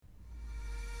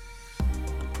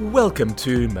Welcome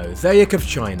to Mosaic of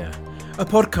China, a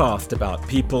podcast about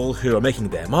people who are making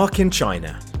their mark in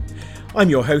China.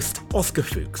 I'm your host, Oscar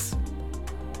Fuchs.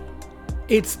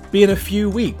 It's been a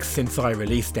few weeks since I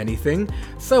released anything,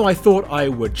 so I thought I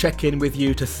would check in with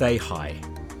you to say hi.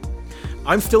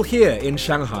 I'm still here in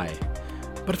Shanghai,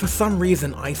 but for some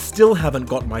reason I still haven't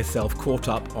got myself caught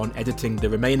up on editing the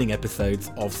remaining episodes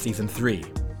of Season 3.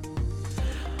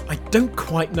 I don't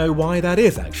quite know why that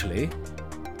is, actually.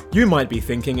 You might be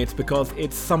thinking it's because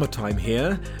it's summertime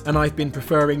here, and I've been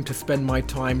preferring to spend my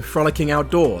time frolicking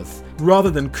outdoors, rather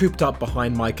than cooped up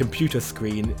behind my computer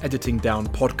screen editing down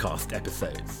podcast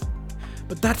episodes.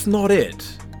 But that's not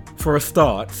it. For a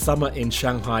start, summer in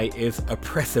Shanghai is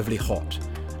oppressively hot,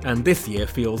 and this year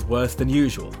feels worse than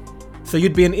usual. So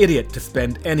you'd be an idiot to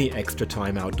spend any extra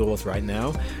time outdoors right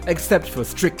now, except for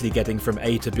strictly getting from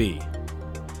A to B.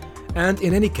 And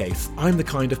in any case, I'm the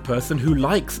kind of person who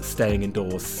likes staying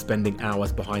indoors, spending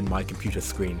hours behind my computer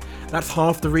screen. That's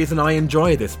half the reason I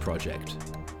enjoy this project.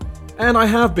 And I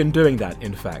have been doing that,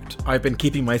 in fact. I've been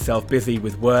keeping myself busy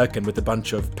with work and with a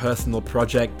bunch of personal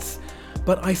projects,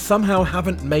 but I somehow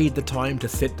haven't made the time to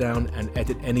sit down and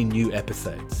edit any new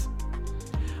episodes.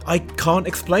 I can't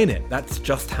explain it, that's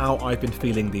just how I've been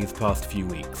feeling these past few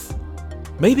weeks.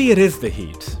 Maybe it is the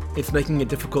heat. It's making it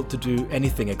difficult to do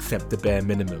anything except the bare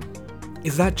minimum.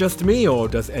 Is that just me, or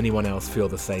does anyone else feel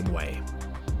the same way?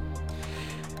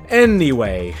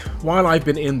 Anyway, while I've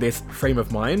been in this frame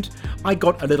of mind, I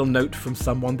got a little note from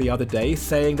someone the other day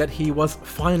saying that he was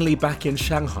finally back in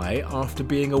Shanghai after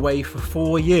being away for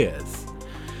 4 years.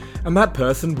 And that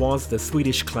person was the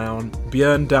Swedish clown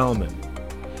Björn DAHLMAN.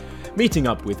 Meeting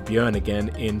up with Björn again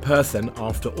in person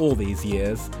after all these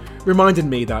years reminded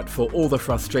me that for all the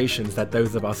frustrations that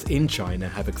those of us in China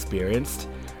have experienced,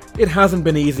 it hasn't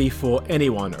been easy for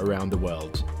anyone around the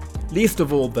world. Least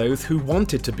of all those who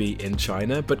wanted to be in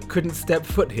China but couldn't step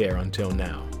foot here until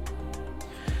now.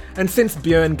 And since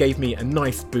Björn gave me a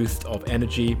nice boost of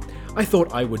energy, I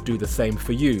thought I would do the same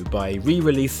for you by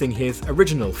re-releasing his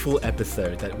original full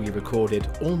episode that we recorded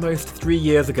almost 3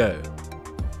 years ago.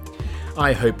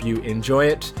 I hope you enjoy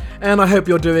it, and I hope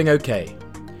you're doing okay.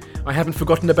 I haven't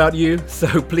forgotten about you,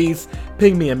 so please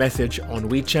ping me a message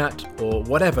on WeChat or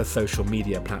whatever social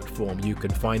media platform you can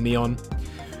find me on.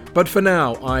 But for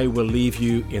now, I will leave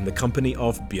you in the company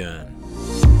of Björn.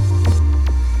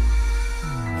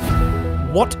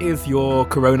 What is your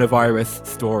coronavirus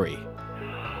story?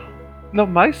 No,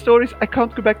 my story is I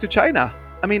can't go back to China.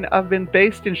 I mean, I've been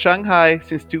based in Shanghai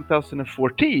since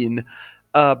 2014.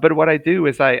 But what I do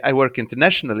is I work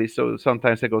internationally, so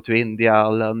sometimes I go to India,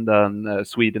 London,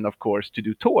 Sweden, of course, to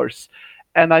do tours.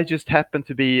 And I just happened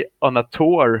to be on a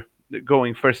tour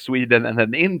going first Sweden and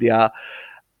then India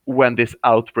when this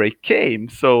outbreak came.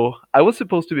 So I was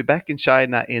supposed to be back in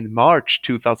China in March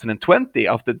 2020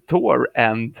 after the tour,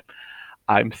 and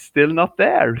I'm still not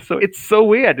there. So it's so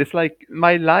weird. It's like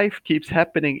my life keeps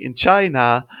happening in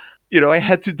China. You know, I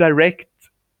had to direct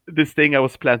this thing I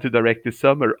was planning to direct this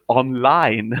summer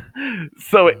online.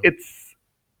 So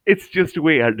it's just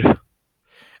weird.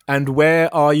 And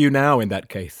where are you now in that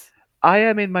case? I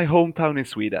am in my hometown in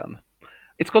Sweden.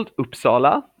 It's called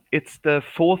Uppsala. It's the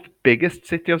 4th biggest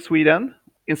city of Sweden.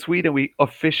 In Sweden, we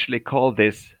officially call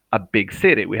this a big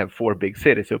city. We have 4 big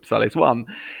cities. Uppsala is one.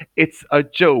 It's a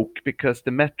joke because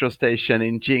the metro station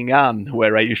in Jing'an,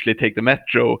 where I usually take the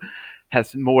metro,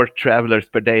 has more travelers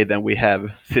per day than we have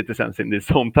citizens in this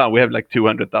hometown. We have like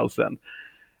 200,000.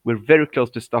 We're very close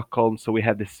to Stockholm, so we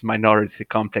have this minority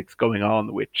complex going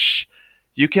on, which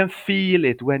you can feel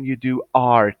it when you do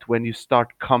art, when you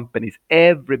start companies,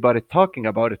 everybody talking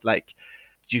about it like,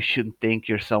 you shouldn't think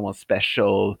you're someone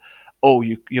special. Oh,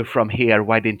 you're from here.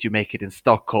 Why didn't you make it in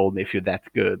Stockholm if you're that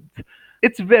good?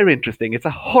 It's very interesting. It's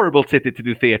a horrible city to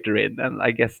do theater in, and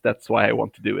I guess that's why I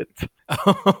want to do it.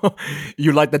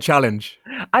 You like the challenge?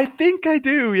 I think I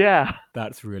do, yeah.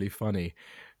 That's really funny.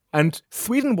 And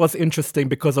Sweden was interesting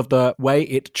because of the way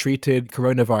it treated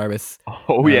coronavirus.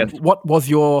 Oh, yes. What was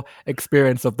your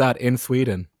experience of that in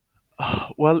Sweden?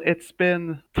 Well, it's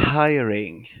been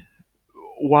tiring.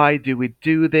 Why do we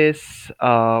do this?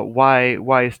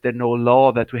 Why is there no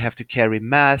law that we have to carry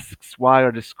masks? Why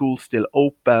are the schools still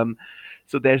open?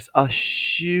 So there's a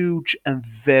huge and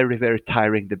very, very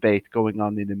tiring debate going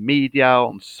on in the media,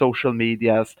 on social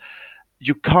medias.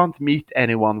 You can't meet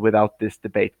anyone without this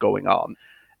debate going on.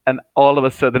 And all of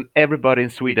a sudden, everybody in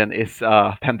Sweden is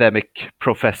a pandemic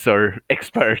professor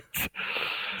expert.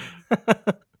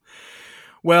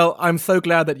 Well, I'm so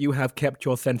glad that you have kept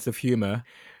your sense of humor.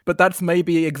 But that's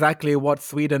maybe exactly what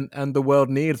Sweden and the world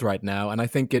needs right now. And I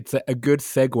think it's a good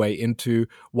segue into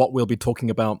what we'll be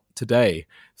talking about today.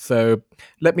 So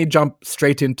let me jump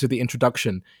straight into the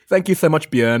introduction. Thank you so much,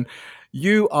 Björn.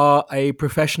 You are a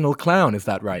professional clown, is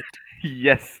that right?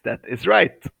 Yes, that is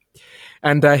right.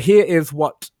 And here is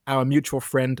what our mutual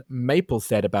friend Maple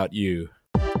said about you.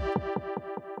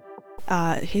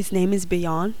 His name is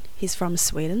Björn. He's from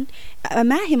Sweden. I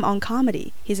met him on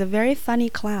comedy. He's a very funny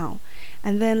clown.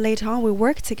 And then later on, we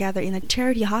worked together in a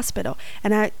charity hospital.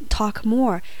 And I talk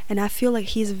more. And I feel like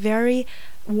he's very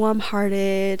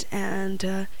warm-hearted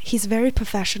and he's very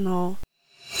professional.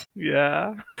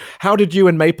 Yeah. How did you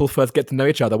and Maple first get to know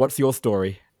each other? What's your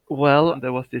story? Well,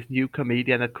 there was this new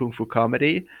comedian at Kung Fu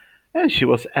Comedy, and she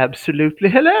was absolutely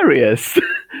hilarious.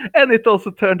 And it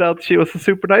also turned out she was a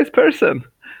super nice person.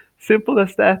 Simple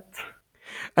as that.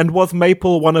 And was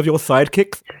Maple one of your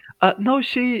sidekicks? No,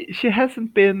 she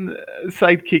hasn't been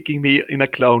sidekicking me in a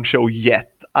clown show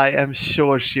yet. I am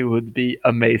sure she would be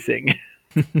amazing.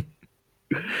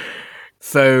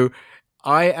 So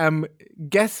I am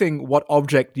guessing what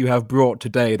object you have brought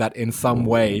today that in some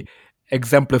way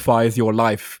exemplifies your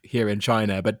life here in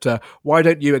China. But why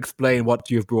don't you explain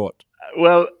what you've brought?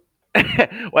 Well,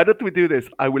 why don't we do this?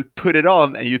 I will put it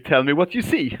on and you tell me what you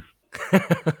see.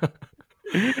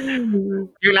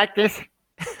 You like this?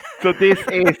 So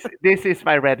this is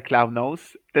my red clown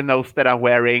nose, the nose that I'm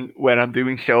wearing when I'm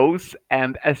doing shows.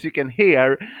 And as you can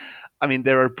hear, I mean,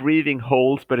 there are breathing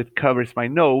holes, but it covers my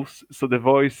nose. So the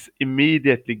voice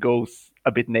immediately goes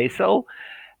a bit nasal.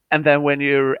 And then when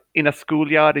you're in a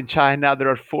schoolyard in China, there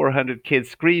are 400 kids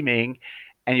screaming,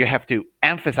 and you have to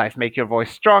emphasize, make your voice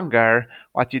stronger.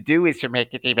 What you do is you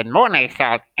make it even more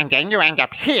nasal, and then you end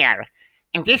up here.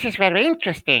 And this is very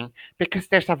interesting because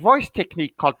there's a voice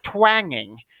technique called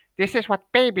twanging. This is what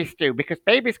babies do because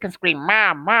babies can scream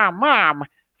mom, mom, mom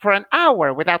for an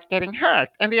hour without getting hurt.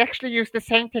 And they actually use the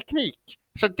same technique.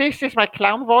 So this is my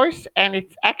clown voice, and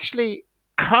it actually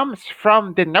comes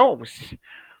from the nose.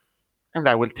 And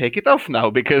I will take it off now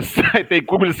because I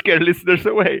think we will scare listeners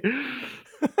away.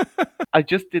 I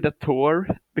just did a tour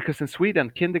because in Sweden,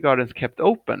 kindergartens kept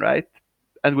open, right?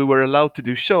 And we were allowed to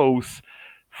do shows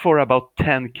for about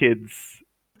 10 kids.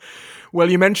 Well,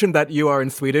 you mentioned that you are in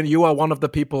Sweden. You are one of the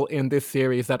people in this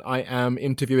series that I am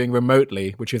interviewing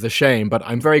remotely, which is a shame, but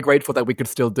I'm very grateful that we could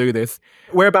still do this.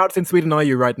 Whereabouts in Sweden are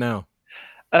you right now?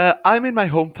 I'm in my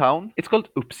hometown. It's called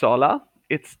Uppsala.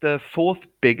 It's the fourth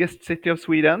biggest city of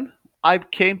Sweden. I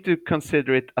came to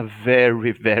consider it a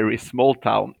very, very small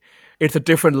town. It's a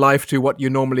different life to what you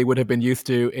normally would have been used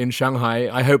to in Shanghai.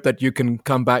 I hope that you can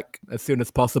come back as soon as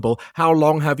possible. How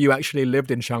long have you actually lived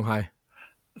in Shanghai?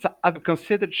 So I've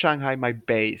considered Shanghai my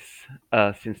base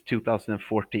since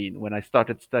 2014 when I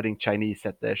started studying Chinese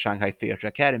at the Shanghai Theatre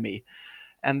Academy.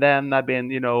 And then I've been,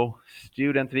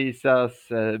 student visas,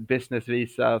 business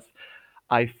visas.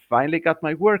 I finally got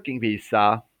my working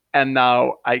visa. And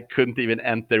now I couldn't even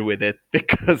enter with it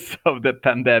because of the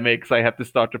pandemic. So I have to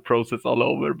start the process all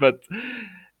over. But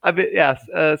I've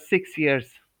been, 6 years.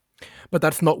 But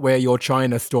that's not where your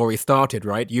China story started,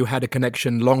 right? You had a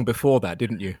connection long before that,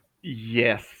 didn't you?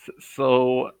 Yes.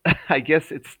 So I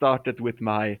guess it started with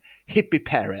my hippie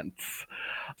parents.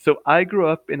 So I grew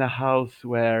up in a house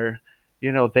where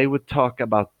they would talk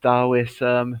about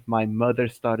Taoism. My mother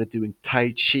started doing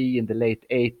Tai Chi in the late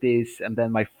 80s, and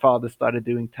then my father started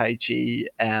doing Tai Chi.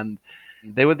 And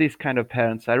they were these kind of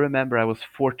parents. I remember I was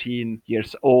 14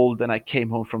 years old and I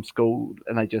came home from school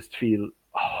and I just feel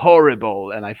horrible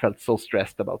and I felt so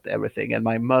stressed about everything. And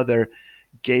my mother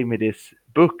gave me this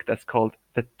book that's called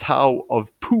The Tao of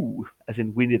Pooh, as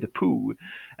in Winnie the Pooh.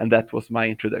 And that was my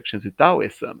introduction to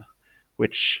Taoism,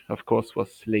 which of course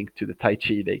was linked to the Tai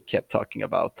Chi they kept talking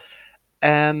about.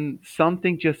 And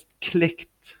something just clicked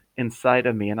inside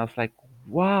of me and I was like,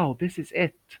 wow, this is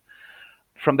it.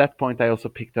 From that point, I also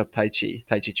picked up Tai Chi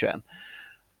Chuan.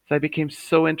 So I became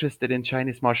so interested in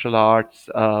Chinese martial arts,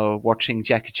 watching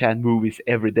Jackie Chan movies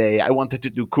every day. I wanted to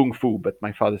do Kung Fu, but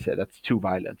my father said, that's too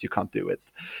violent, you can't do it.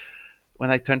 When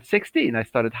I turned 16, I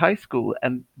started high school,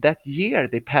 and that year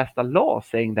they passed a law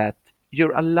saying that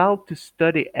you're allowed to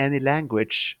study any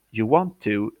language you want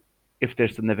to if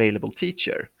there's an available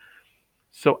teacher.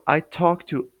 So I talked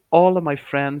to all of my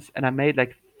friends and I made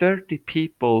like 30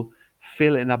 people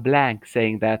fill in a blank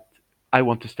saying that I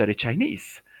want to study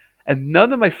Chinese. And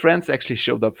none of my friends actually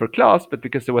showed up for class, but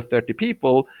because there were 30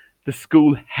 people, the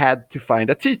school had to find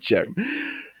a teacher.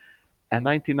 And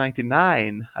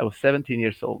 1999, I was 17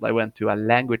 years old. I went to a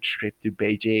language trip to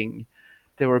Beijing.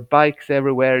 There were bikes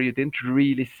everywhere. You didn't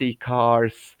really see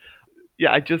cars.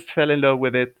 Yeah, I just fell in love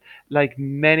with it, like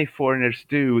many foreigners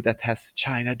do that has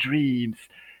China dreams.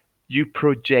 You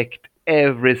project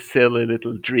every silly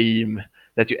little dream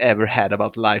that you ever had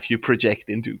about life you project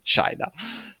into China.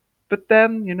 But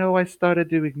then, I started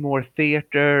doing more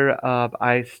theater.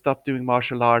 I stopped doing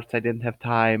martial arts. I didn't have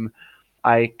time.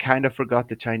 I kind of forgot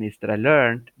the Chinese that I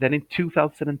learned. Then in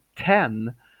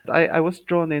 2010, I was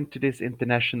drawn into this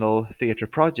international theater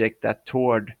project that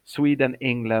toured Sweden,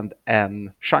 England,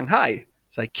 and Shanghai.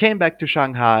 So I came back to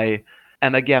Shanghai,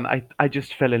 and again, I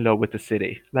just fell in love with the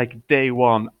city. Like day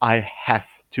one, I have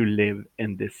to live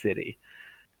in this city.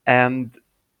 And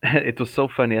it was so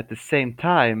funny. At the same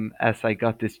time as I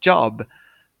got this job,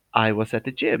 I was at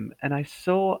the gym and I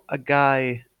saw a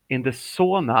guy in the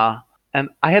sauna, and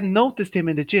I had noticed him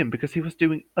in the gym because he was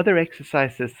doing other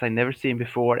exercises I never seen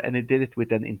before, and he did it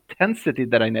with an intensity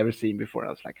that I never seen before. I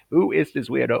was like, who is this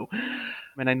weirdo?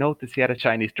 And I noticed he had a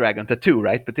Chinese dragon tattoo,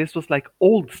 right? But this was like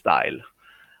old style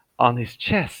on his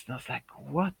chest. And I was like,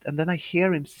 what? And then I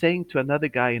hear him saying to another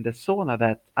guy in the sauna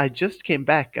that I just came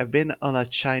back. I've been on a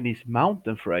Chinese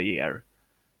mountain for a year.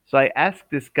 So I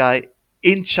asked this guy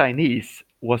in Chinese,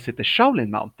 was it the Shaolin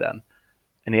Mountain?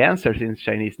 And he answers in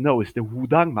Chinese, no, it's the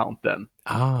Wudang Mountain.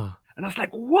 Ah. And I was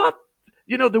like, what?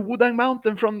 The Wudang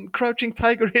Mountain from Crouching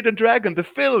Tiger, Hidden Dragon, the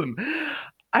film.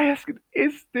 I asked,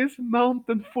 is this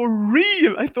mountain for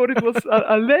real? I thought it was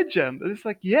a legend. And it's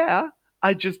like, yeah,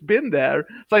 I just been there.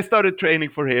 So I started training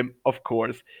for him, of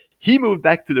course. He moved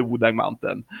back to the Wudang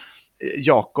Mountain.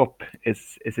 Jakob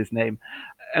is his name.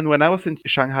 And when I was in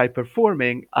Shanghai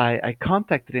performing, I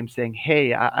contacted him saying,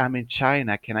 hey, I'm in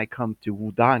China. Can I come to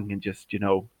Wudang and just,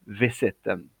 visit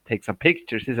and take some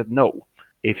pictures? He said, no.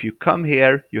 If you come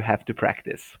here, you have to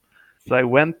practice. So I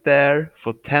went there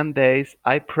for 10 days.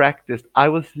 I practiced. I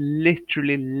was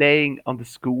literally laying on the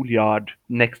schoolyard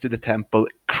next to the temple,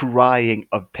 crying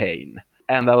of pain.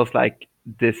 And I was like,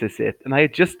 this is it. And I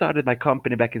had just started my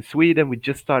company back in Sweden. We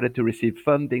just started to receive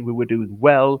funding. We were doing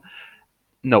well.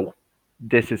 No,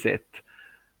 this is it.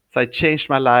 So I changed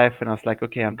my life and I was like,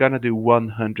 okay, I'm going to do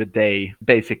 100-day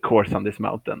basic course on this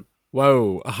mountain.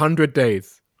 Whoa, 100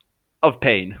 days. Of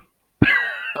pain.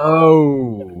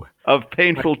 Oh. Of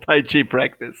painful Tai Chi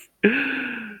practice.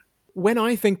 When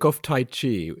I think of Tai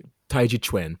Chi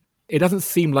Chuan, it doesn't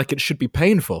seem like it should be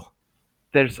painful.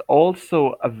 There's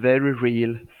also a very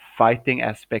real fighting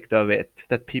aspect of it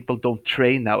that people don't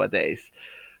train nowadays.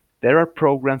 There are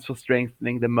programs for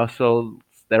strengthening the muscles,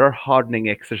 there are hardening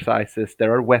exercises,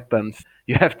 there are weapons.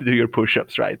 You have to do your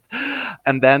push-ups, right?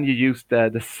 And then you use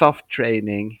the soft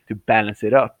training to balance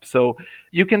it up. So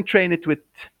you can train it with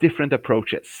different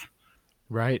approaches.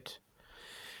 Right.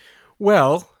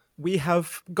 Well, we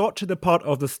have got to the part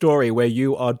of the story where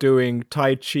you are doing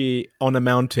Tai Chi on a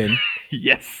mountain.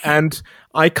 Yes. And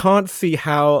I can't see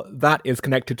how that is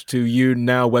connected to you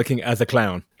now working as a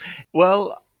clown.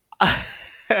 Well,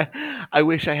 I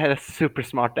wish I had a super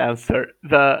smart answer.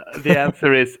 The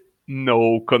answer is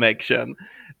no connection.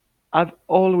 I've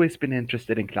always been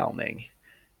interested in clowning.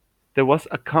 There was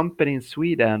a company in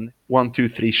Sweden,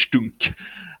 123 Stunk.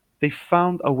 They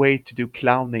found a way to do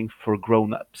clowning for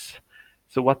grown-ups.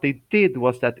 So what they did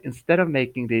was that instead of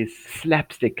making these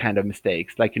slapstick kind of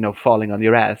mistakes, like, falling on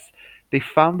your ass, they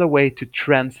found a way to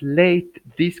translate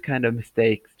these kind of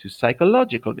mistakes to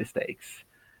psychological mistakes.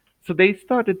 So they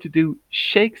started to do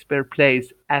Shakespeare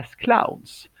plays as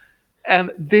clowns.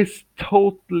 And this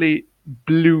totally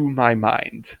blew my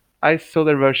mind. I saw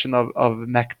their version of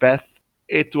Macbeth.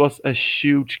 It was a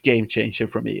huge game changer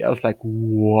for me. I was like,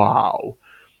 wow.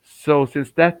 So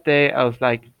since that day, I was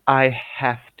like, I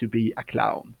have to be a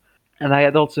clown. And I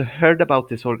had also heard about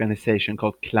this organization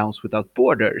called Clowns Without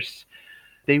Borders.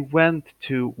 They went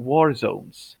to war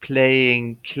zones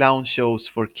playing clown shows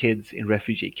for kids in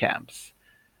refugee camps.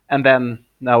 And then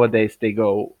nowadays they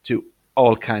go to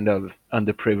all kind of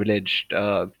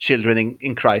underprivileged children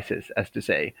in crisis, as to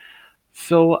say.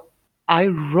 So I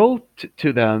wrote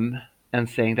to them and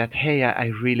saying that, hey, I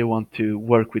really want to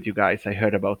work with you guys. I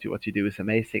heard about you. What you do is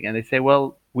amazing. And they say,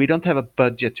 well, we don't have a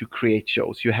budget to create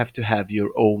shows. You have to have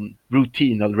your own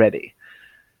routine already.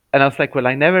 And I was like, well,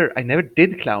 I never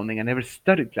did clowning. I never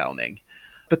studied clowning.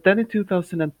 But then in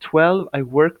 2012, I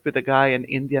worked with a guy, an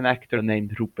Indian actor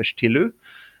named Rupesh Tillu.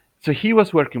 So he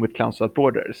was working with Clowns Without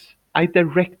Borders. I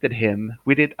directed him.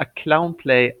 We did a clown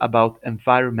play about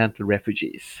environmental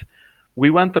refugees. We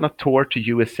went on a tour to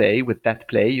USA with that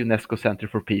play. UNESCO Center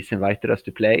for Peace invited us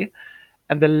to play.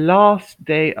 And the last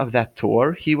day of that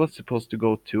tour, he was supposed to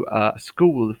go to a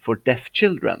school for deaf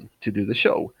children to do the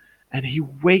show. And he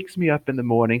wakes me up in the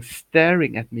morning,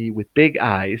 staring at me with big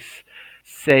eyes,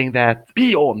 saying that,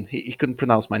 Björn, he couldn't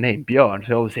pronounce my name, Björn. So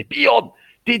he always say, Björn,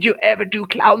 did you ever do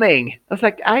clowning? I was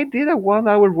like, I did a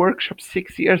 1-hour workshop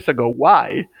 6 years ago.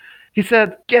 Why? He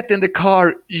said, "Get in the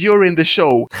car, you're in the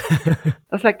show." I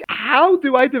was like, how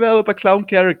do I develop a clown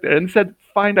character? And he said,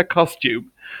 find a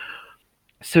costume.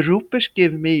 So Rupert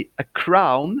gave me a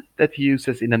crown that he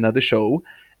uses in another show,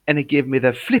 and he gave me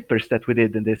the flippers that we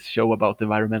did in this show about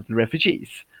environmental refugees.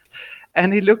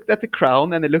 And he looked at the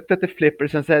crown and he looked at the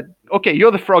flippers and said, "Okay,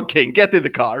 you're the Frog King, get in the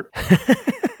car."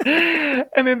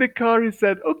 And in the car he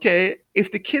said, "Okay,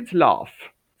 if the kids laugh,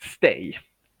 stay.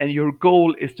 And your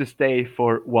goal is to stay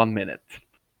for 1 minute."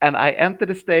 And I enter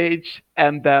the stage,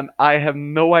 and then I have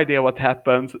no idea what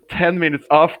happens. 10 minutes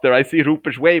after, I see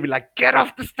Rupert waving like, "Get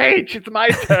off the stage, it's my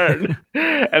turn."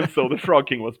 And so the Frog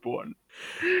King was born.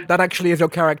 That actually is your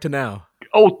character now.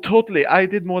 Oh, totally. I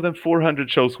did more than 400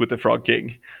 shows with the Frog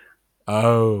King.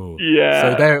 Oh. Yeah.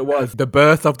 So there it was, the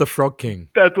birth of the Frog King.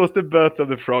 That was the birth of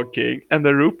the Frog King. And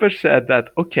the Rupert said that,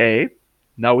 okay,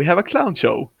 now we have a clown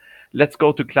show. Let's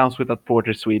go to Clowns Without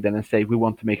Borders Sweden and say we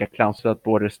want to make a Clowns Without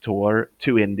Borders tour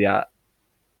to India.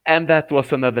 And that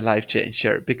was another life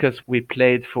changer because we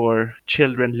played for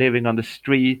children living on the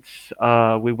streets.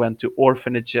 We went to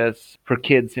orphanages for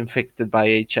kids infected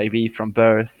by HIV from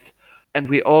birth. And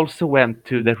we also went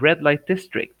to the red light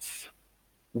districts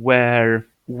where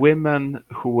women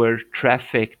who were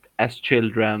trafficked as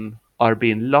children are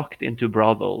being locked into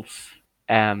brothels,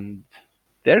 and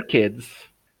their kids,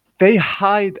 they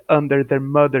hide under their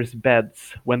mothers'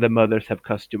 beds when the mothers have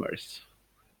customers.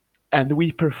 And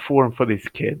we perform for these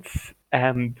kids,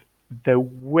 and the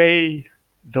way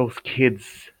those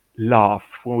kids laugh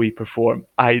when we perform,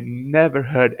 I never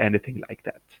heard anything like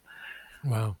that.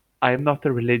 Wow. I am not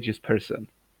a religious person,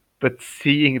 but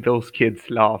seeing those kids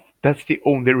laugh, that's the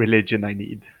only religion I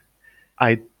need.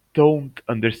 I don't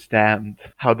understand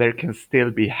how there can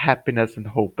still be happiness and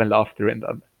hope and laughter in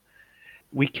them.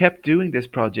 We kept doing this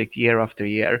project year after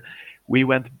year. We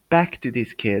went back to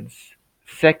these kids.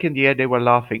 Second year, they were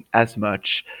laughing as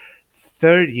much.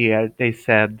 Third year, they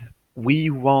said, "We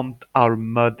want our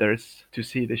mothers to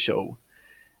see the show."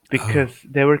 Because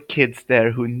there were kids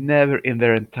there who never in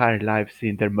their entire lives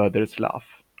seen their mothers laugh.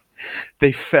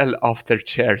 They fell off their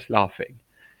chairs laughing.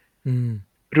 Mm.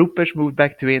 Rupert moved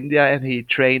back to India and he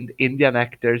trained Indian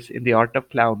actors in the art of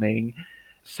clowning.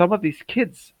 Some of these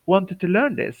kids wanted to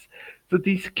learn this. So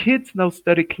these kids now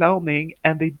study clowning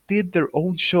and they did their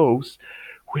own shows,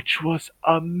 which was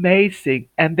amazing.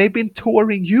 And they've been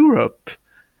touring Europe.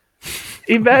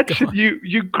 Imagine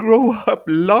you grow up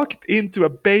locked into a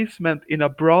basement in a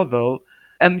brothel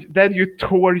and then you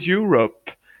tour Europe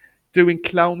doing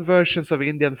clown versions of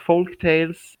Indian folk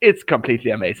tales. It's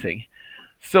completely amazing.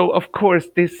 So, of course,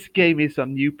 this gave me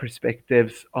some new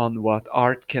perspectives on what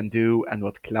art can do and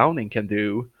what clowning can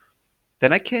do.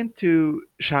 Then I came to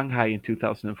Shanghai in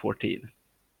 2014.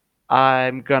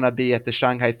 I'm gonna be at the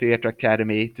Shanghai Theatre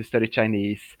Academy to study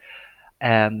Chinese.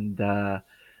 And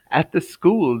at the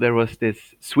school, there was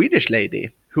this Swedish lady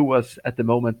who was at the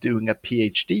moment doing a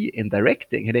PhD in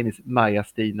directing. Her name is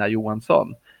Maja-Stina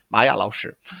Johansson, Maja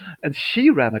Lauscher. And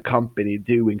she ran a company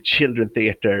doing children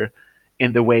theater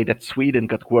in the way that Sweden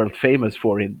got world famous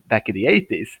for back in the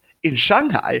 80s in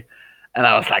Shanghai. And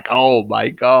I was like, oh my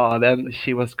God. And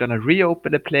she was going to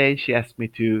reopen the play. She asked me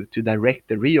to direct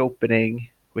the reopening,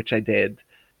 which I did.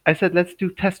 I said, let's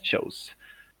do test shows.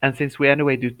 And since we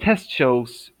anyway do test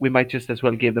shows, we might just as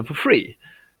well give them for free.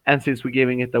 And since we're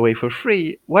giving it away for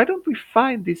free, why don't we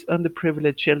find these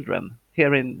underprivileged children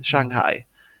here in Shanghai?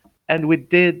 And we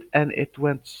did, and it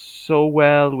went so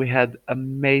well. We had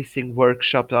amazing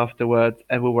workshops afterwards,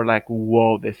 and we were like,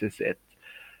 whoa, this is it.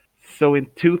 So in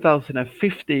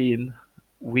 2015,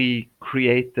 we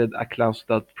created a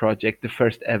Clownstad project, the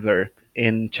first ever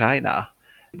in China.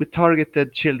 We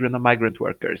targeted children of migrant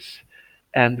workers,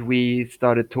 and we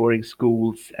started touring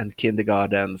schools and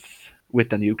kindergartens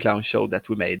with a new clown show that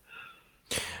we made.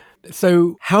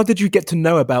 So how did you get to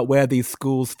know about where these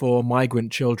schools for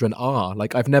migrant children are?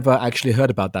 Like, I've never actually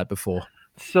heard about that before.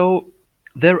 So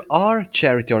there are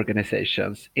charity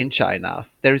organizations in China.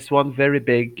 There is one very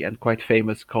big and quite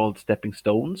famous called Stepping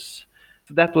Stones.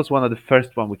 So that was one of the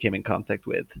first one we came in contact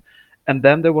with. And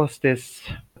then there was this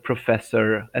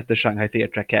professor at the Shanghai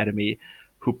Theatre Academy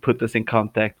who put us in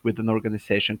contact with an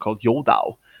organization called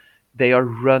Youdao. They are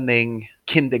running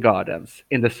kindergartens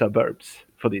in the suburbs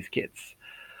for these kids.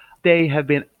 They have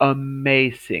been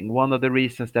amazing. One of the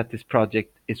reasons that this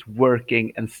project is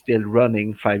working and still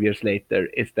running 5 years later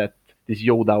is that this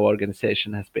Youdao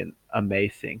organization has been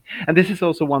amazing. And this is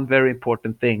also one very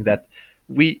important thing, that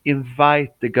we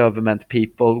invite the government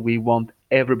people. We want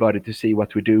everybody to see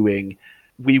what we're doing.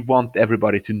 We want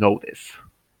everybody to know this.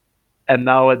 And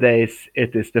nowadays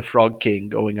it is the Frog King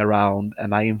going around,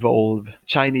 and I involve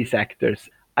Chinese actors.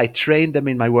 I train them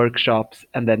in my workshops,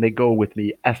 and then they go with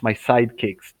me as my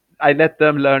sidekicks. I let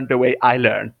them learn the way I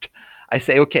learned. I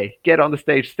say, okay, get on the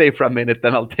stage, stay for a minute,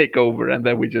 then I'll take over, and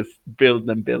then we just build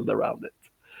and build around it.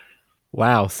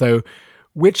 Wow. So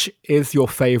which is your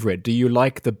favorite? Do you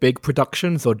like the big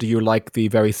productions or do you like the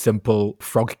very simple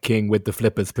Frog King with the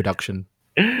flippers production?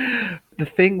 The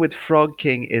thing with Frog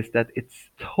King is that it's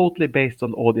totally based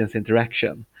on audience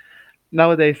interaction.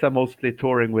 Nowadays, I'm mostly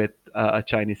touring with a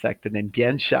Chinese actor named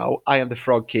Björn. I am the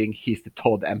Frog King, he's the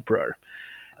Todd Emperor.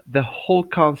 The whole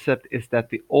concept is that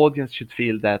the audience should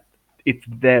feel that it's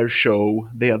their show.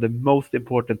 They are the most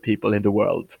important people in the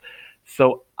world.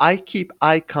 So I keep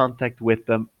eye contact with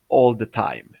them all the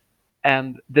time.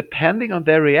 And depending on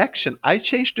their reaction, I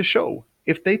change the show.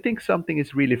 If they think something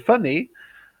is really funny,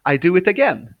 I do it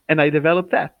again and I develop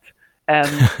that.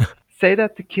 And say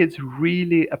that the kids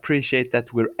really appreciate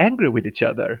that we're angry with each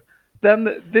other,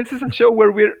 then this is a show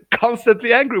where we're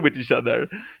constantly angry with each other.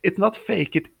 It's not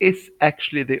fake, it is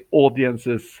actually the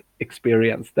audience's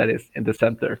experience that is in the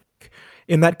center.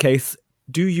 In that case,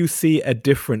 do you see a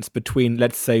difference between,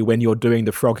 let's say, when you're doing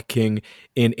the Frog King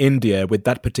in India with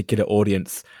that particular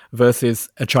audience versus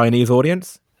a Chinese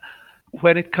audience?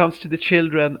 When it comes to the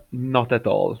children, not at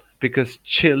all, because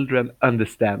children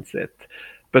understands it.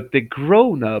 But the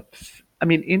grown-ups, I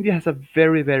mean, India has a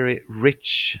very, very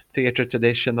rich theater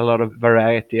tradition, a lot of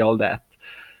variety, all that.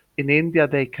 In India,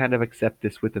 they kind of accept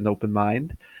this with an open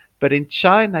mind. But in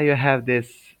China, you have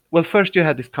this, well, first you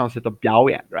have this concept of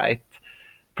biaoyan, right?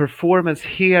 Performance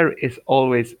here is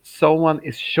always someone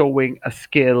is showing a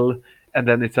skill, and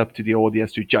then it's up to the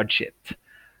audience to judge it.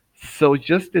 So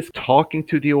just this talking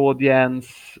to the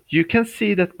audience, you can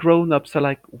see that grown-ups are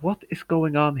like, what is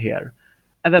going on here?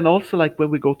 And then also like when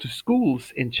we go to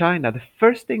schools in China, the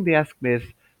first thing they ask me is,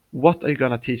 what are you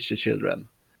going to teach the children?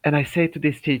 And I say to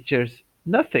these teachers,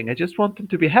 nothing. I just want them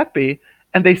to be happy.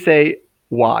 And they say,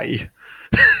 why?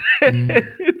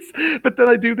 But then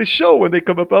I do the show and they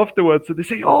come up afterwards and they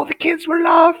say, oh, the kids were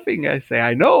laughing. I say,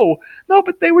 I know. No,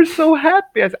 but they were so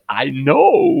happy. I say, I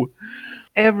know.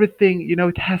 Everything,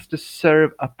 it has to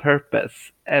serve a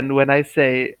purpose. And when I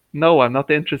say, no, I'm not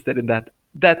interested in that,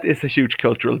 that is a huge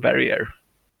cultural barrier.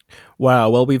 Wow.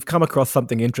 Well, we've come across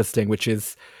something interesting, which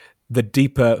is the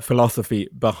deeper philosophy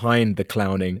behind the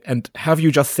clowning. And have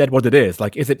you just said what it is?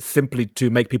 Like, is it simply to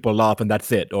make people laugh and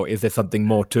that's it? Or is there something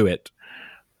more to it?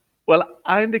 Well,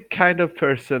 I'm the kind of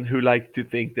person who likes to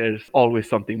think there's always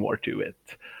something more to it.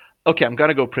 Okay, I'm going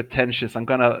to go pretentious. I'm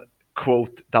going to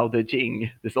quote Tao Te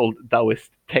Ching, this old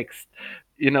Taoist text.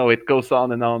 It goes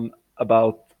on and on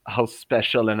about how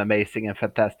special and amazing and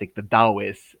fantastic the Tao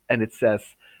is. And it says,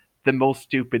 the most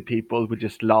stupid people would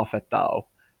just laugh at Tao.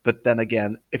 But then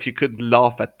again, if you couldn't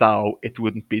laugh at Tao, it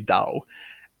wouldn't be Tao.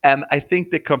 And I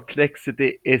think the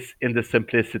complexity is in the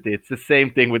simplicity. It's the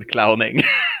same thing with clowning.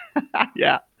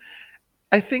 Yeah.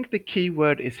 I think the key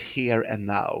word is here and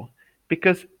now.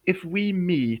 Because if we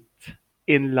meet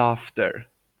in laughter,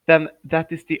 then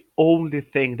that is the only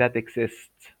thing that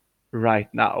exists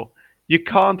right now. You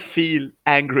can't feel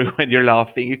angry when you're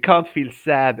laughing. You can't feel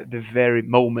sad the very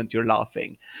moment you're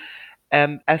laughing.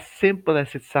 And as simple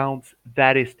as it sounds,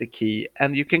 that is the key.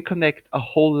 And you can connect a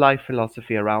whole life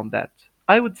philosophy around that.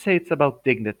 I would say it's about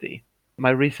dignity.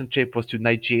 My recent trip was to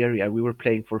Nigeria. We were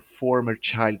playing for former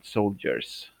child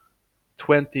soldiers,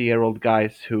 20-year-old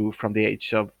guys who, from the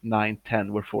age of 9,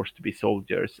 10, were forced to be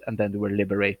soldiers and then they were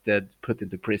liberated, put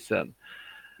into prison.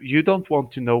 You don't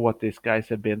want to know what these guys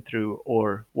have been through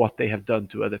or what they have done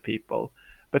to other people.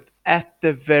 But at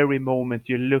the very moment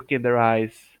you look in their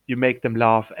eyes, you make them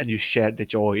laugh and you share the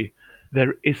joy.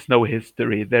 There is no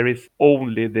history. There is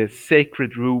only this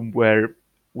sacred room where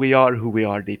we are who we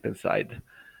are deep inside.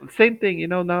 Same thing,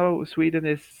 now Sweden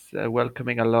is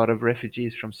welcoming a lot of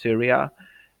refugees from Syria.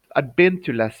 I've been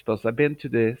to Lesbos, I've been to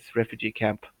this refugee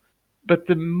camp. But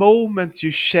the moment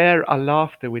you share a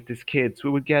laughter with these kids, we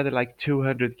would gather like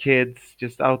 200 kids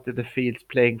just out in the fields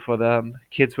playing for them.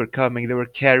 Kids were coming, they were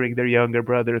carrying their younger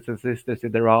brothers and sisters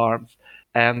in their arms.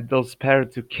 And those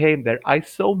parents who came there, I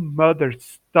saw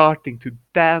mothers starting to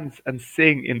dance and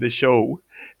sing in the show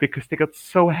because they got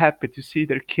so happy to see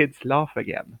their kids laugh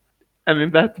again. And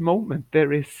in that moment,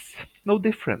 there is no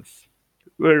difference.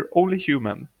 We're only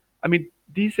human. I mean,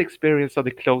 these experiences are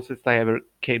the closest I ever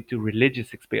came to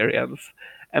religious experience.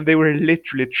 And they were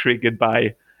literally triggered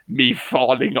by me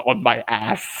falling on my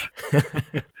ass.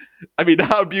 I mean,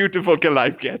 how beautiful can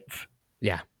life get?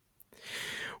 Yeah.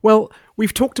 Well,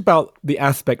 we've talked about the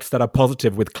aspects that are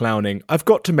positive with clowning. I've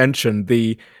got to mention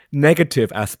the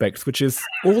negative aspects, which is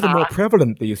all the more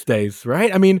prevalent these days,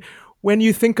 right? I mean, When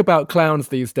you think about clowns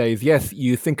these days, yes,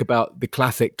 you think about the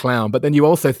classic clown, but then you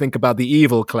also think about the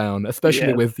evil clown, especially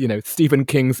Yes. with, Stephen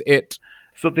King's It.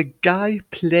 So the guy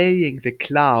playing the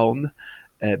clown,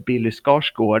 Billy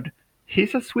Skarsgård,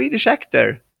 he's a Swedish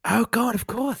actor. Oh, God, of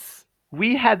course.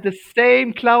 We had the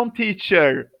same clown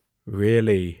teacher.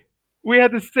 Really? We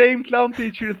had the same clown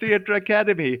teacher in Theatre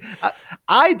Academy.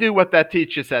 I do what that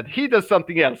teacher said. He does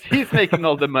something else. He's making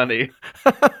all the money.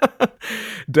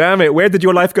 Damn it, where did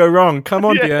your life go wrong? Come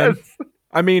on, Björn. Yes.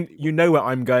 I mean, you know where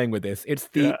I'm going with this. It's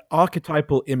the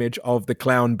archetypal image of the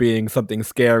clown being something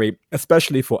scary,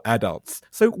 especially for adults.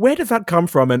 So where does that come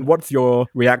from, and what's your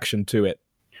reaction to it?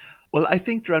 Well, I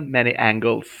think there are many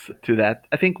angles to that.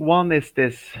 I think one is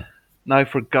this, now I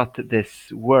forgot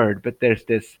this word, but there's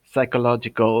this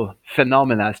psychological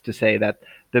phenomena to say that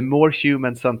the more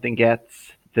human something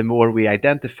gets, the more we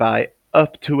identify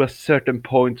up to a certain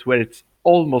point where it's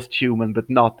almost human but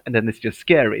not, and then it's just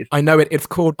scary. I know it. It's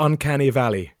called Uncanny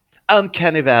Valley.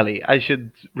 Uncanny Valley. I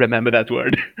should remember that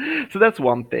word. So that's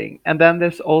one thing. And then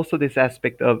there's also this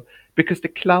aspect of, because the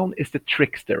clown is the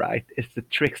trickster, right? It's the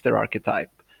trickster archetype.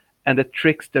 And the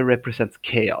trickster represents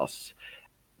chaos.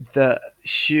 The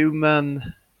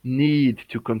human need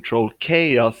to control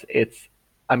chaos,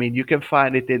 you can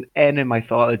find it in any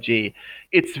mythology.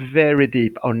 It's very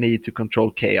deep, our need to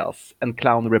control chaos. And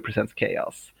clown represents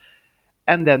chaos.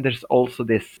 And then there's also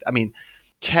this,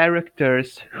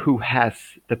 characters who has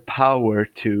the power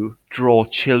to draw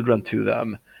children to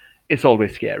them is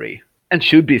always scary and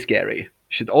should be scary.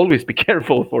 Should always be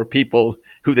careful for people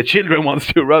who the children wants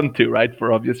to run to, right?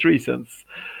 For obvious reasons.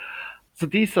 So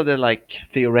these are the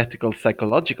theoretical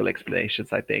psychological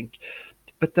explanations, I think.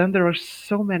 But then there are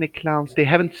so many clowns, they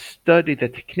haven't studied the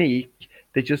technique.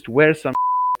 They just wear some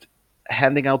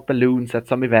handing out balloons at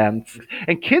some events.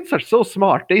 And kids are so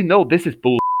smart, they know this is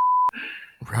bull.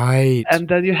 Right. And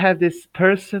then you have this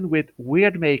person with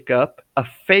weird makeup, a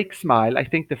fake smile. I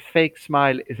think the fake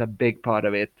smile is a big part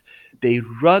of it. They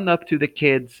run up to the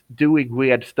kids doing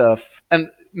weird stuff. And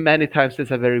many times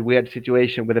there's a very weird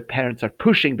situation where the parents are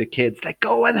pushing the kids, like,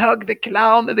 go and hug the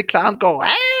clown. And the clown go,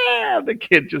 ah! The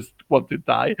kid just wants to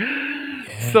die.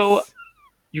 Yes. So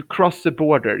you cross the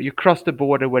border. You cross the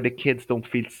border where the kids don't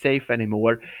feel safe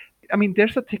anymore.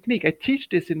 There's a technique. I teach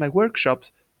this in my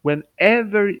workshops.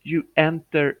 Whenever you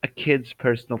enter a kid's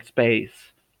personal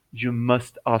space, you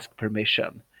must ask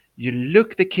permission. You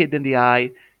look the kid in the eye,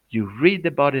 you read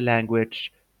the body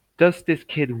language. Does this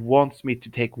kid want me to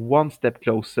take one step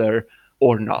closer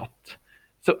or not?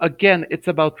 So again, it's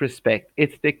about respect.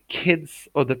 It's the kid's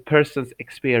or the person's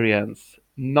experience,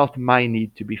 not my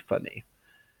need to be funny.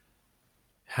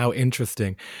 How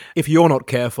interesting. If you're not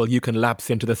careful, you can lapse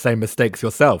into the same mistakes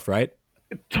yourself, right?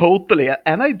 Totally.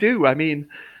 And I do.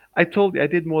 I told you I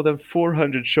did more than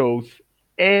 400 shows.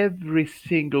 Every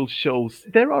single shows,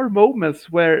 there are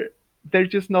moments where they're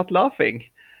just not laughing.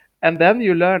 And then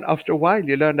you learn, after a while,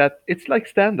 you learn that it's like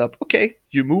stand-up. Okay,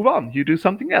 you move on. You do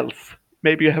something else.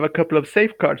 Maybe you have a couple of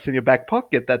safeguards in your back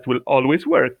pocket that will always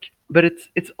work. But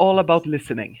it's all about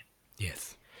listening.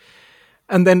 Yes.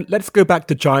 And then let's go back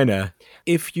to China.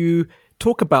 If you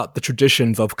talk about the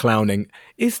traditions of clowning,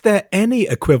 is there any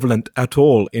equivalent at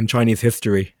all in Chinese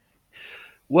history?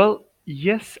 Well,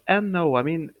 yes and no.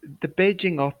 The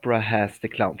Beijing Opera has the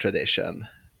clown tradition.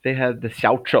 They have the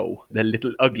xiaochou, the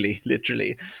little ugly,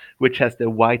 literally, which has the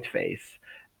white face.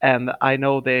 And I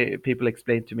know people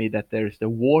explain to me that there's the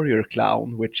warrior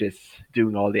clown, which is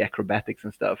doing all the acrobatics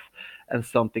and stuff, and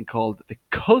something called the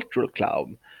cultural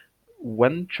clown,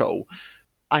 wenchou.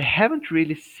 I haven't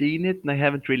really seen it and I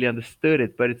haven't really understood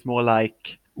it, but it's more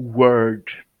like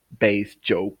word-based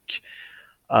joke.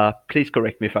 Please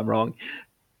correct me if I'm wrong.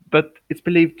 But it's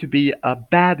believed to be a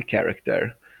bad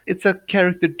character. It's a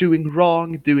character doing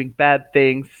wrong, doing bad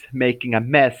things, making a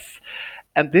mess.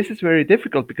 And this is very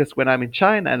difficult because when I'm in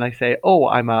China and I say, oh,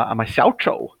 I'm a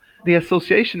xiaochou, the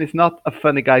association is not a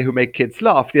funny guy who makes kids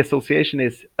laugh. The association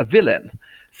is a villain.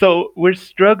 So we're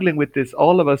struggling with this,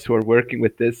 all of us who are working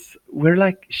with this. We're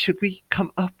like, should we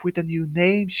come up with a new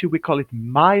name? Should we call it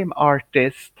mime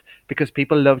artist? Because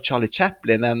people love Charlie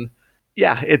Chaplin. And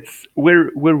yeah,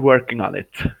 we're working on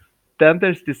it. Then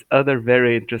there's this other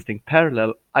very interesting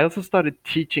parallel. I also started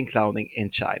teaching clowning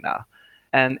in China.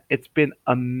 And it's been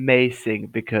amazing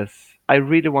because I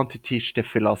really want to teach the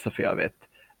philosophy of it.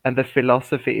 And the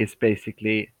philosophy is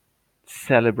basically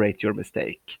celebrate your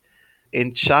mistake.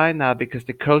 In China, because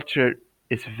the culture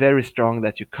is very strong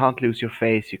that you can't lose your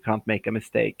face, you can't make a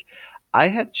mistake. I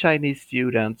had Chinese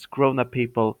students, grown-up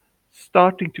people,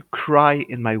 starting to cry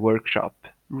in my workshop,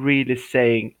 really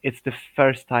saying, it's the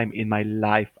first time in my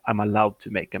life I'm allowed to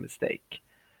make a mistake.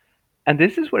 And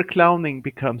this is where clowning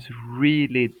becomes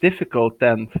really difficult.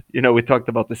 And, we talked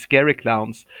about the scary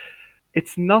clowns.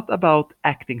 It's not about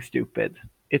acting stupid.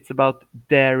 It's about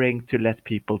daring to let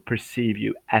people perceive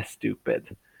you as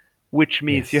stupid, which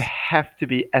means you Yes. have to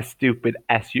be as stupid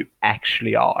as you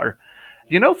actually are.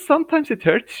 Sometimes it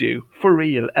hurts you for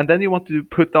real, and then you want to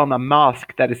put on a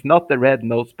mask that is not the red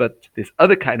nose, but this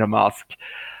other kind of mask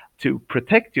to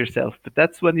protect yourself. But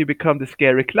that's when you become the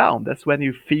scary clown. That's when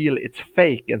you feel it's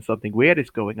fake and something weird is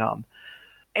going on.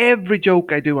 Every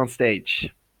joke I do on stage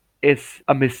is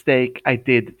a mistake I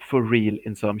did for real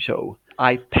in some show.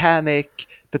 I panic,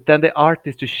 but then the art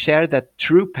is to share that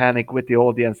true panic with the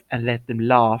audience and let them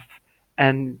laugh,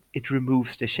 and it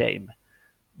removes the shame.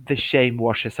 The shame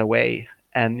washes away,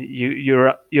 and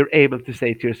you're able to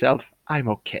say to yourself, "I'm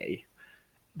okay."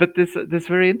 But this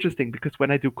very interesting because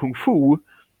when I do kung fu,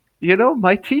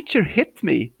 my teacher hit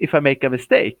me if I make a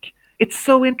mistake. It's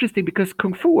so interesting because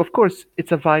kung fu, of course,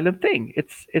 it's a violent thing.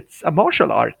 It's a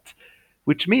martial art,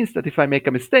 which means that if I make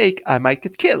a mistake, I might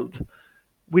get killed.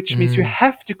 Which means you Mm,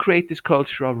 have to create this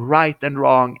culture of right and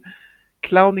wrong.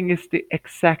 Clowning is the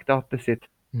exact opposite.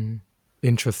 mm.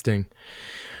 Interesting.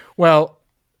 Well,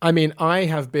 I mean, I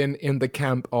have been in the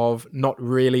camp of not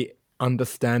really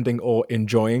understanding or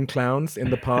enjoying clowns in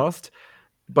the past,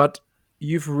 but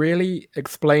you've really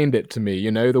explained it to me,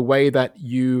 the way that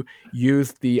you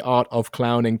use the art of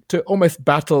clowning to almost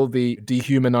battle the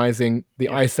dehumanizing, the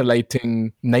Yes.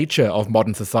 isolating nature of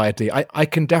modern society. I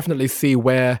can definitely see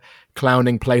where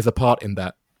clowning plays a part in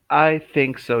that. I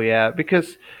think so, yeah,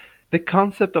 because the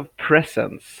concept of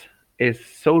presence is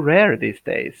so rare these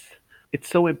days. It's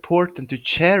so important to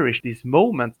cherish these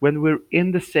moments when we're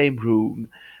in the same room,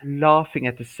 laughing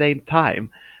at the same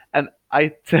time. And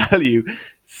I tell you,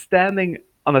 standing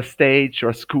on a stage or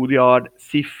a schoolyard,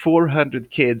 see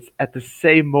 400 kids at the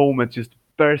same moment just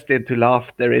burst into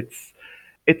laughter.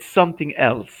 It's something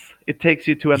else. It takes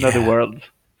you to another Yeah. world.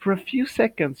 For a few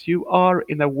seconds, you are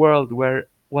in a world where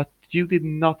what you did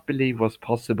not believe was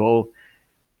possible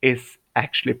is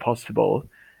actually possible.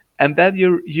 And then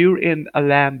you're in a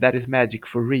land that is magic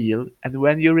for real. And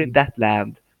when you're in that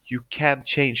land, you can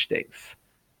change things.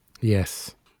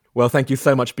 Yes. Well, thank you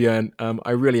so much, Björn.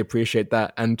 I really appreciate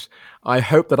that. And I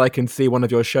hope that I can see one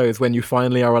of your shows when you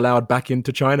finally are allowed back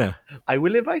into China. I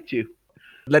will invite you.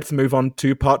 Let's move on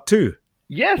to part 2.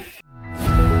 Yes.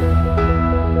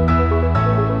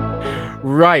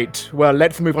 Right. Well,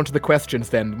 let's move on to the questions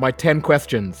then. My 10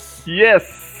 questions.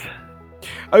 Yes.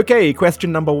 Okay,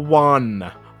 question number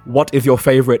 1. What is your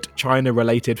favorite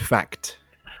China-related fact?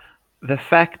 The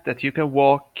fact that you can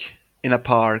walk in a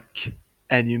park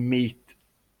and you meet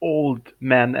old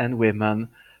men and women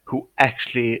who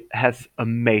actually has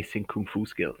amazing kung fu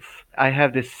skills. I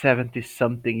have this 70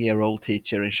 something year old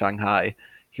teacher in Shanghai.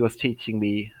 He was teaching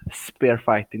me spear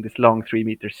fighting, this long 3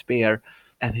 meter spear.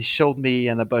 And he showed me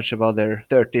and a bunch of other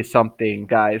 30 something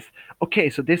guys, okay,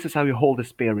 so this is how you hold a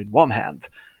spear in one hand.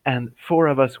 And 4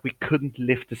 of us, we couldn't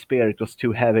lift the spear, it was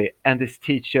too heavy. And this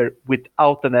teacher,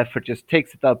 without an effort, just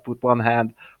takes it up with one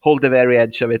hand, hold the very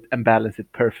edge of it, and balance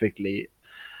it perfectly.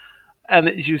 And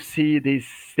you see these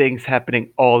things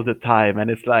happening all the time,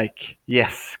 and it's like,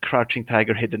 yes, Crouching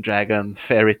Tiger, Hidden Dragon,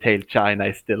 Fairy Tale China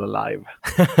is still alive.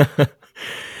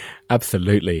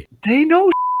 Absolutely. They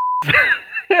know.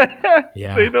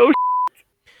 Yeah. They know.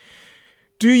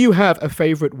 Do you have a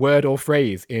favorite word or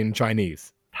phrase in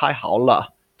Chinese? 太好了,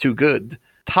 too good.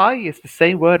 Tai is the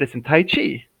same word as in Tai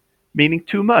Chi, meaning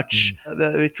too much.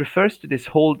 It refers to this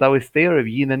whole Taoist theory of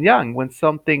yin and yang. When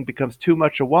something becomes too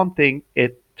much of one thing,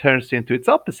 it turns into its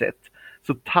opposite.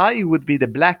 So Tai would be the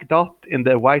black dot in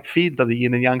the white field of the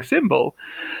yin and yang symbol.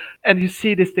 And you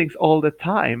see these things all the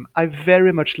time. I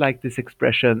very much like this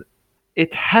expression.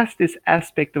 It has this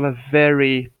aspect of a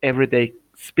very everyday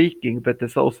speaking, but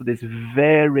there's also this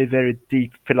very, very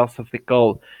deep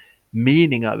philosophical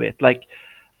meaning of it. Like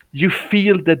you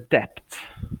feel the depth.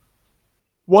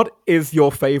 What is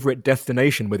your favorite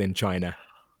destination within China?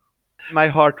 My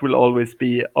heart will always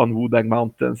be on Wudang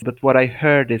Mountains, but what I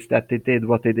heard is that they did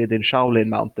what they did in Shaolin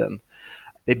Mountain.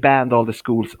 They banned all the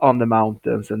schools on the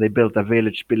mountains and they built a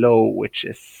village below, which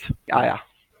is, yeah.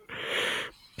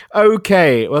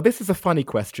 Okay, well, this is a funny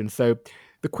question. So,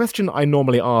 the question I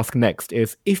normally ask next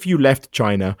is, if you left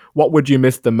China, what would you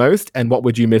miss the most and what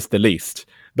would you miss the least?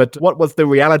 But what was the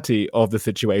reality of the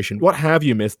situation? What have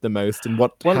you missed the most and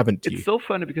what Well, haven't you? it's so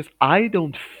funny because I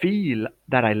don't feel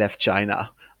that I left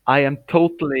China. I am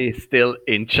totally still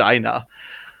in China.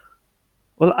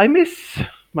 Well, I miss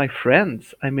my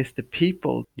friends. I miss the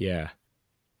people. Yeah.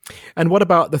 And what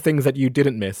about the things that you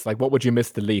didn't miss? Like, what would you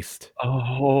miss the least?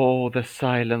 Oh, the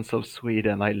silence of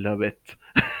Sweden. I love it.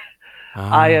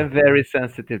 I am very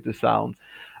sensitive to sounds.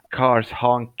 Cars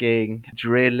honking,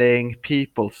 drilling,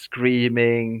 people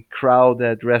screaming,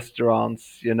 crowded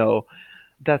restaurants.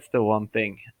 That's the one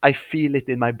thing. I feel it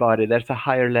in my body. There's a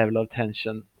higher level of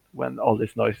tension when all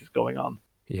this noise is going on.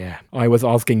 Yeah, I was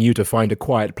asking you to find a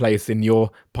quiet place in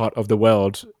your part of the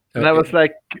world. And I was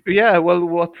like, yeah, well,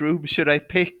 what room should I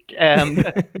pick?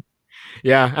 And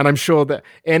yeah, and I'm sure that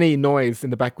any noise in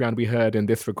the background we heard in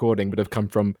this recording would have come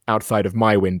from outside of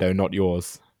my window, not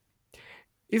yours.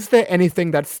 Is there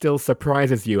anything that still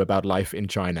surprises you about life in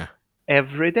China?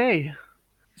 every day.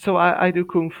 So I do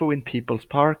Kung Fu in People's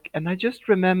Park, and I just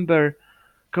remember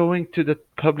going to the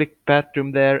public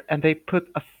bathroom there, and they put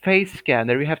a face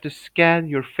scanner. You have to scan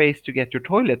your face to get your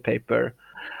toilet paper.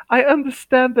 I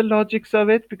understand the logics of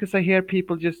it because I hear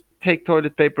people just take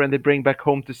toilet paper and they bring back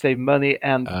home to save money,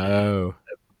 and Oh.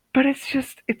 but it's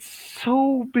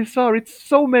so bizarre. It's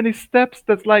so many steps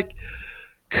that's like,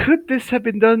 could this have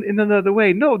been done in another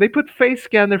way? No, they put face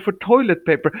scanner for toilet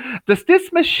paper. Does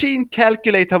this machine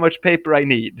calculate how much paper I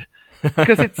need?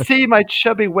 Because it see my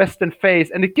chubby Western face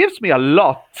and it gives me a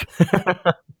lot.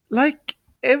 Like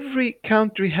every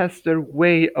country has their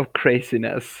way of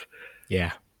craziness.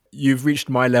 Yeah. You've reached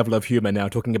my level of humor now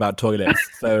talking about toilets,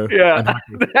 so Yeah, I'm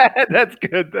happy. that's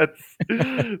good.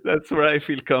 That's where I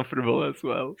feel comfortable as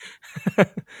well.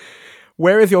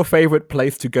 Where is your favorite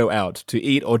place to go out, to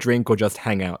eat or drink or just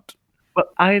hang out? But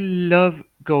I love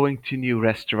going to new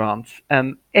restaurants,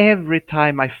 and every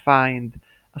time I find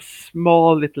a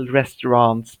small little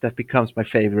restaurant that becomes my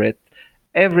favorite,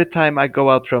 every time I go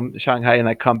out from Shanghai and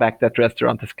I come back, that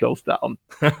restaurant has closed down.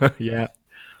 Yeah.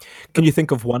 Can you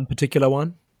think of one particular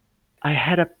one? I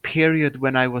had a period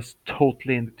when I was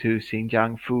totally into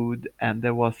Xinjiang food, and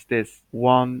there was this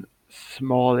one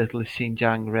small little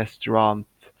Xinjiang restaurant.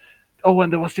 Oh,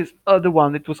 and there was this other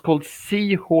one. It was called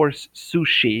Seahorse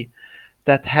Sushi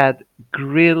that had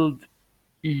grilled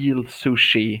eel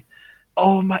sushi.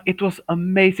 Oh my, it was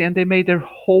amazing. And they made their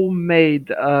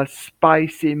homemade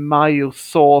spicy mayo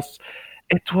sauce.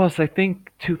 It was, I think,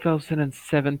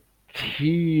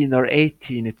 2017 or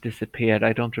 18 it disappeared.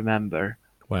 I don't remember.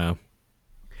 Wow.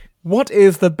 What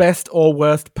is the best or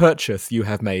worst purchase you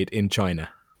have made in China?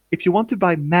 If you want to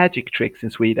buy magic tricks in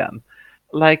Sweden,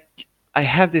 like I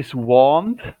have this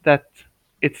wand that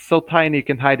it's so tiny you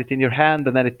can hide it in your hand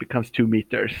and then it becomes 2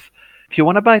 meters. If you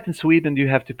want to buy it in Sweden, you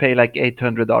have to pay like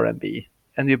 800 RMB,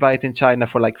 and you buy it in China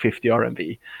for like 50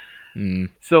 RMB.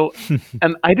 So,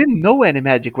 and I didn't know any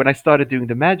magic when I started doing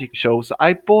the magic shows.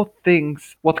 I bought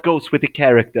things, what goes with the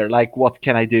character, like what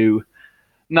can I do?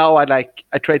 Now I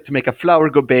try to make a flower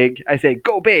go big. I say,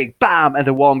 go big, bam, and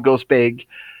the wand goes big.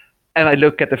 And I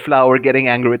look at the flower, getting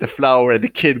angry with the flower, and the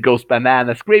kid goes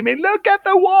banana, screaming, look at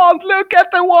the wand, look at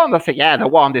the wand. I say, yeah, the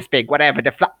wand is big, whatever,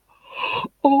 the flower.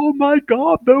 Oh my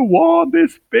God, the wand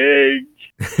is big.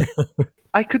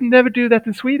 I could never do that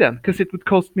in Sweden because it would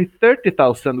cost me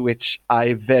 30,000, which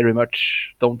I very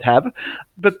much don't have.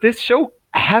 But this show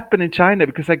happened in China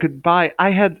because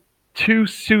I had 2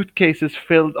 suitcases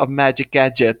filled of magic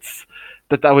gadgets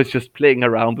that I was just playing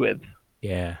around with.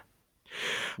 Yeah.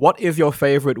 What is your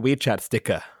favorite WeChat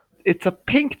sticker? It's a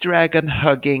pink dragon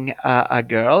hugging a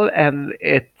girl, and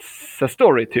it's a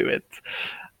story to it.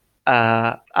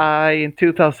 In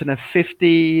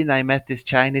 2015, I met this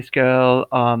Chinese girl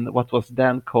on what was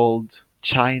then called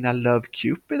China Love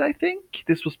Cupid, I think.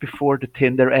 This was before the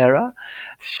Tinder era.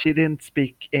 She didn't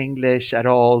speak English at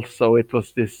all, so it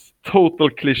was this total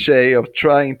cliche of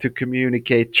trying to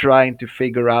communicate, trying to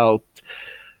figure out,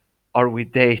 are we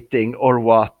dating or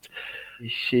what?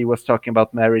 She was talking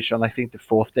about marriage on, I think, the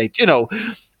 4th date.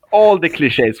 All the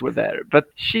cliches were there. But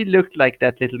she looked like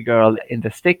that little girl in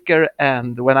the sticker,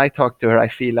 and when I talk to her, I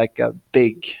feel like a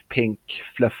big, pink,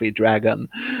 fluffy dragon.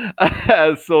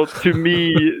 So to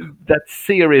me, that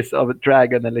series of a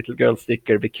dragon and little girl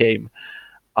sticker became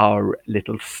our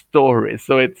little story.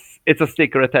 So it's a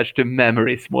sticker attached to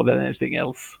memories more than anything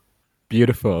else.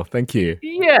 Beautiful. Thank you.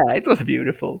 Yeah, it was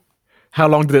beautiful. How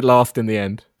long did it last in the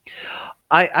end?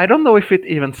 I don't know if it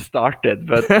even started,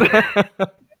 but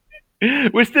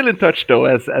we're still in touch though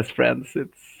as friends.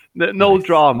 It's no Nice.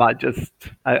 drama. Just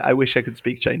I wish I could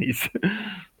speak Chinese.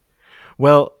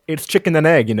 Well, it's chicken and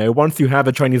egg, Once you have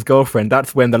a Chinese girlfriend,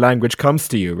 that's when the language comes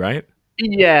to you, right?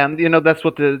 Yeah, and that's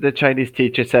what the Chinese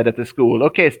teacher said at the school.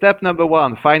 Okay, step number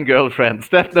 1, find girlfriend.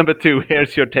 Step number 2,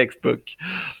 here's your textbook.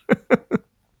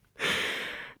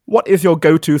 What is your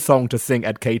go-to song to sing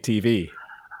at KTV?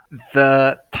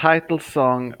 The title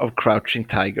song of Crouching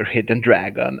Tiger, Hidden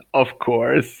Dragon, of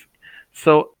course.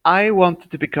 So I wanted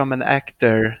to become an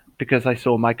actor because I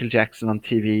saw Michael Jackson on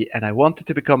TV and I wanted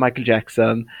to become Michael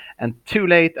Jackson. And too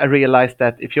late, I realized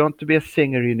that if you want to be a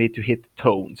singer, you need to hit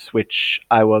tones, which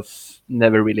I was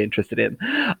never really interested in.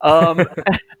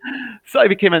 So I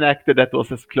became an actor. That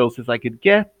was as close as I could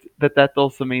get. But that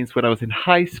also means when I was in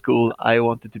high school, I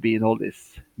wanted to be in all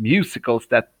these musicals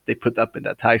that they put up in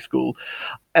that high school.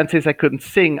 And since I couldn't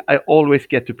sing, I always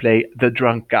get to play the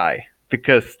drunk guy,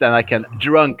 because then I can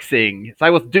drunk sing. So I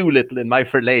was Doolittle in My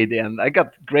Fair Lady, and I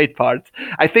got great parts.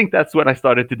 I think that's when I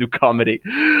started to do comedy.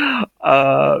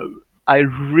 I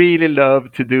really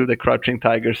love to do the Crouching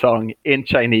Tiger song in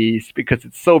Chinese because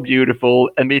it's so beautiful,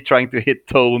 and me trying to hit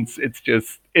tones,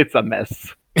 it's a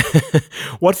mess.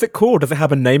 What's it called? Does it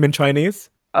have a name in Chinese?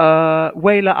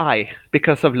 Weila Ai,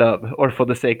 because of love, or for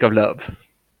the sake of love.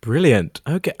 Brilliant.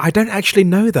 Okay, I don't actually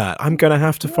know that. I'm going to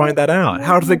have to find that out.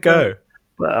 How does it go?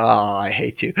 Oh, I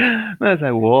hate you. 那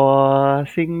在我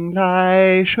醒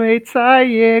来，睡在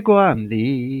夜光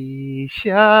里，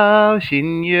小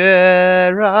心月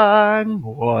让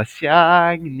我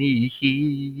想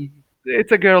你。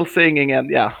It's a girl singing, and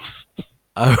yeah.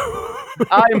 Oh.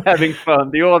 I'm having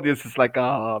fun. The audience is like,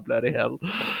 oh, bloody hell.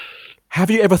 Have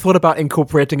you ever thought about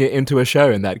incorporating it into a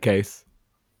show in that case?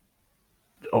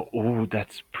 Oh,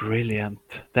 that's brilliant.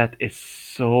 That is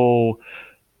so...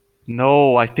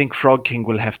 No, I think Frog King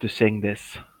will have to sing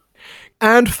this.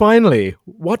 And finally,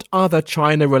 what other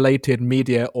China-related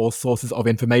media or sources of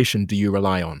information do you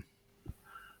rely on?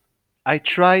 I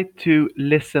try to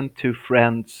listen to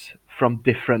friends from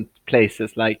different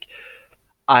places. Like,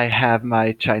 I have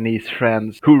my Chinese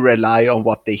friends who rely on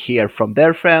what they hear from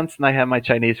their friends, and I have my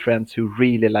Chinese friends who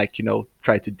really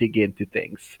try to dig into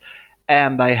things.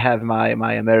 And I have my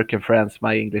American friends,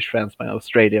 my English friends, my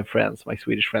Australian friends, my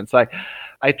Swedish friends. So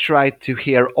I try to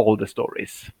hear all the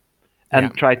stories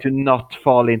and try to not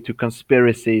fall into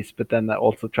conspiracies, but then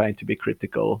also trying to be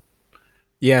critical.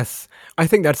 Yes, I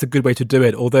think that's a good way to do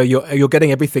it, although you're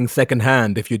getting everything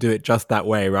secondhand if you do it just that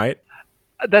way, right?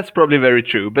 That's probably very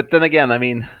true. But then again, I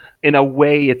mean, in a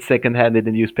way, it's secondhand in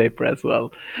the newspaper as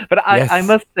well. But I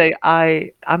must say,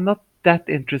 I'm not that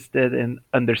interested in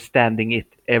understanding it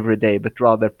every day, but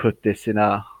rather put this in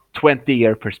a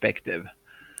 20-year perspective.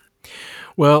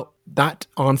 Well, that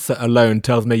answer alone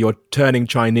tells me you're turning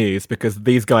Chinese, because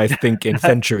these guys think in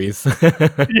centuries.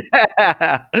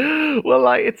 Yeah. Well,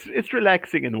 it's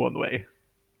relaxing in one way.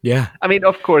 Yeah. I mean,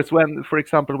 of course, for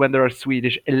example, when there are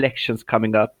Swedish elections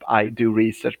coming up, I do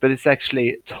research, but it's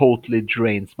actually totally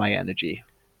drains my energy.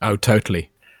 Oh,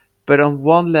 totally. But on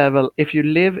one level, if you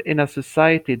live in a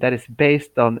society that is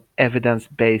based on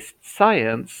evidence-based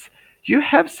science, you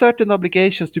have certain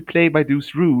obligations to play by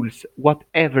those rules,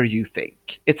 whatever you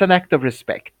think. It's an act of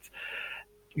respect.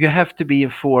 You have to be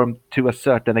informed to a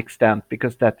certain extent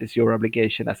because that is your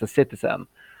obligation as a citizen.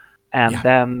 And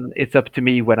then it's up to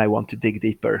me when I want to dig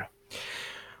deeper.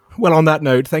 Well, on that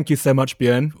note, thank you so much,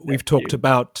 Björn. We've talked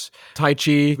about Tai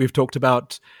Chi. We've talked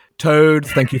about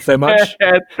toads. Thank you so much.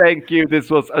 Thank you. This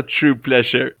was a true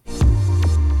pleasure.